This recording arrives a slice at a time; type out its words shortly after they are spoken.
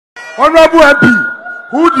Honorable MP,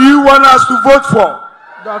 who do you want us to vote for?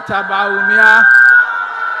 Dr. Baumia.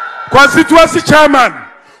 Constituency Chairman,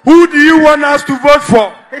 who do you want us to vote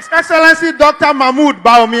for? His Excellency Dr. Mahmoud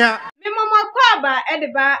Baumia. Mimoma kwaba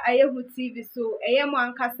edeba ayehu TV so eyemo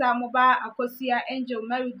ankasa moba akosia Angel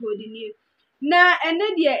Marigold ni na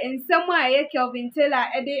ene de ensem a Kelvin Taylor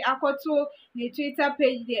ede akoto ne Twitter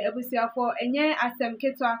page de ebusiafo enye asem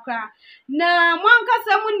keto akra na mo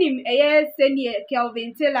ankasa munim senior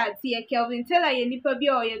Kelvin Taylor tie Kelvin Taylor ye nipa bi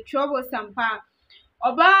o ye trouble sampa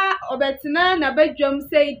oba obetena na badwam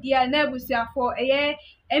sei dia na ebusiafo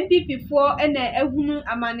NPP for ena ehunu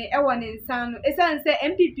amane ewo ne nsan no esan se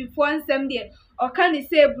NPP for nsem de oka ne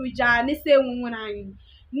se bruja ne se nwunwan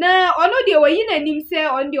na ono de wayi nanim se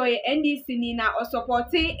on de oye NDC ni na o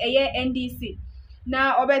supporting NDC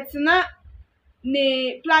na obetena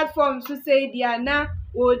ne platform so say dia na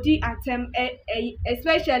odi atem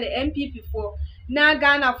especially NPP for na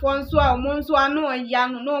Ghana for nso a omonso ano ya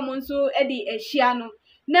no na omonso edi ehia no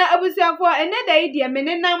na abusiafo ene da ide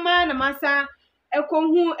menenama na masa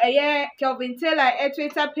Ekonhu Kelvin Taylor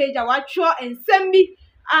Twitter page a watcho ensem bi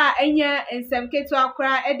a enya ensem keto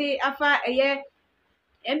akra ede afa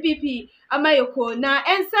NPP amayoko na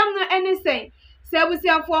ensem no anything se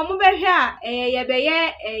abusiafo mo behwe a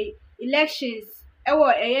yebeye elections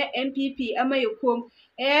ewo NPP amayoko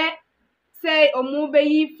say omo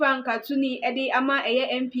beyi frankatuni ede ama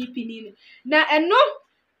NPP ni na eno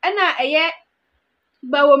na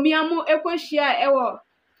bawomiamu ekohia ewo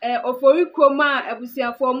oforikoma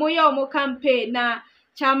abusiafo mo ya omo campaign na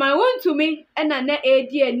chama wontumi na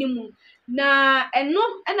edi animu na eno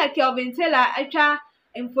na Kelvin Taylor atwa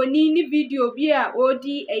emfoni ni video bi a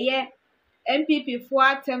odi NPP fo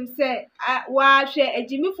atem se wa hwe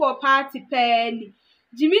Agyimifuo party pani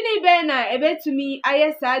jimini be na ebetumi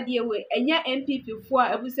ayesa de we enya NPP fo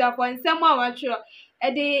abusiafo nsem a watwe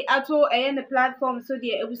ede ato ne platform so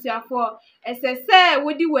de abusiafo esese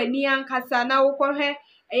wodi wani ankasa na wokohwe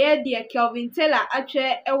de Kelvin Taylor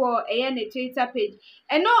atwe ewo ne Twitter page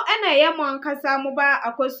eno na mo ankasa moba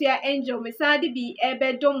akosia Angel mesade bi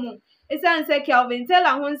ebedomu esan se Kelvin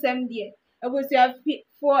Taylor ho nsem de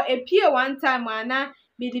abusiafo epie one time ana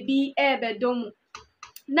bidibi ebedomu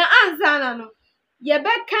na anzana no ye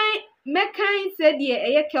mekan se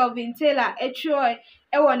de Kelvin Taylor etwe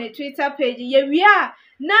ewo ne Twitter page ye wia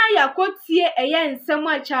na yakotie nsem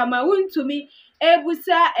a chama wontumi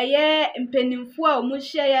ebusa mpenimfo a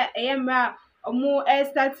omuhye mra omu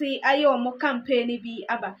estati aye omu campaign bi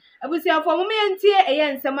aba abusiafo omu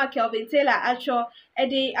mentie nsem a Kelvin Taylor atcho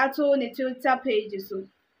ede ato ne Twitter page so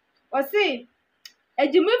o see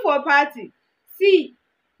Agyimifuo party see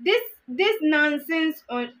this nonsense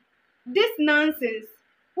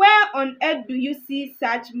where on earth do you see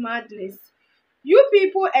such madness? You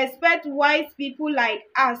people expect wise people like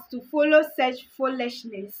us to follow such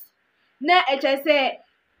foolishness. Na say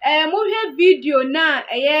mohwe video na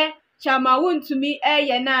chama wontumi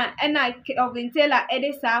na Kelvin Taylor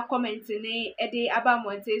ede sa comment ni ede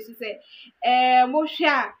abamonte so say mohwe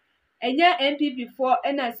a enya NPP for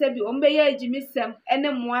na se bi ombeye Agyimisem ene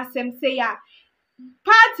moasem say ya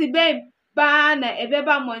party be ba na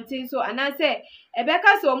ebeba monte so anase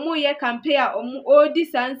ebeka so omo ye campaign a omo odi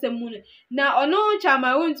sansemu na ono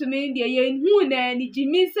chama wontumi de ye hu na ni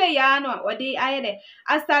jimi se ya no odi ayede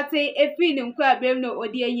astate efi ne nkwa abem no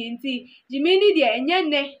odi ayenti jimi ni de enye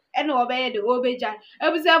ne ena obeye de obeja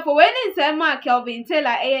ebusafo we ni nsem a Kelvin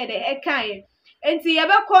Taylor eyede ekan enti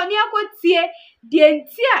yebekọ ni akotie de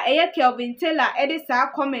enti a Kelvin Taylor ede sa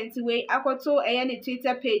comment we akoto ne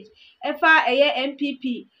Twitter page efa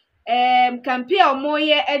NPP campaign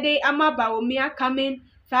omoye ede amaba omia coming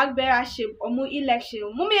flag bearership omu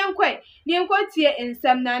election mumye nkwe ni nkwotie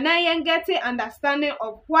ensem na yen get understanding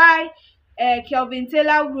of why Kelvin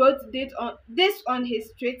Taylor wrote this on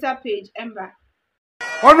his Twitter page. Ember.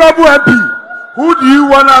 Honorable MP, who do you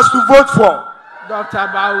want us to vote for? Dr.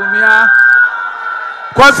 Baumia.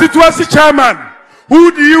 Constituency Chairman,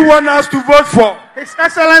 who do you want us to vote for? His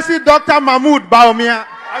Excellency Dr. Mahmoud Baumia.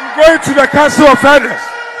 I'm going to the Council of Elders.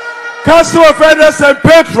 Council of Elders and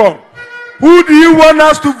Patron, who do you want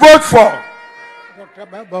us to vote for? Dr.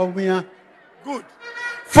 Baumia. Good.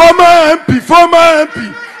 Former MP,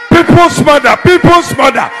 people's mother.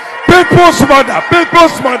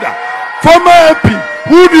 Former MP,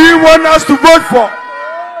 who do you want us to vote for?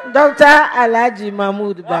 Dr. Alhaji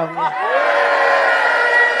Mahmoud Baumia.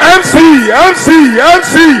 MC,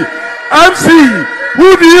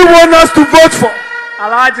 who do you want us to vote for?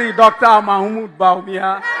 Alhaji Dr. Mahmoud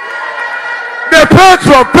Baumia. The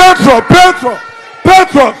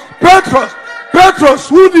Petros,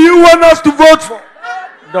 who do you want us to vote for?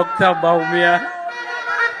 Dr. Baumia.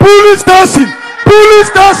 police dancing, police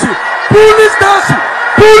dancing, police dancing,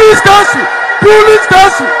 police dancing, police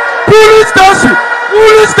dancing, police dancing,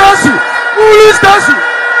 police dancing, police dancing,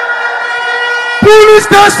 police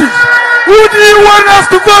dancing. Who do you want us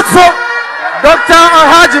to vote for? Dr.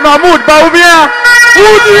 Agyimifuo Bawumia. Who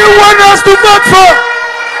do you want us to vote for?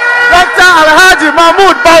 Dr.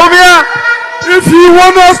 Agyimifuo Bawumia. If you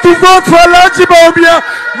want us to vote for Agyimifuo,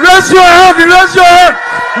 raise your hand, raise your hand,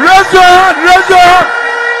 raise your hand, raise your hand.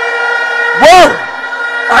 Whoa!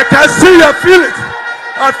 I can see, I feel it.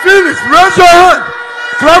 I feel it. Raise your hand.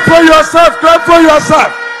 Clap for yourself, clap for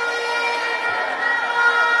yourself.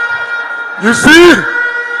 You see?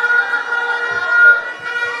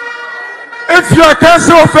 If you are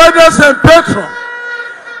council of elders and patron,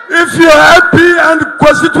 if you are MP and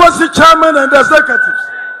constituency chairman and executives,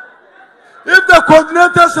 if the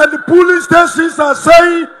coordinators and the polling stations are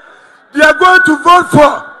saying they are going to vote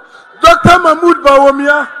for Dr. Mahmood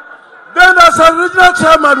Bawumia, then as a regional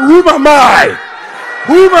chairman, whom am I?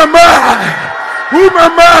 Whom am I? Whom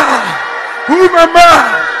am I? Whom am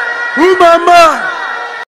I? Whom am I?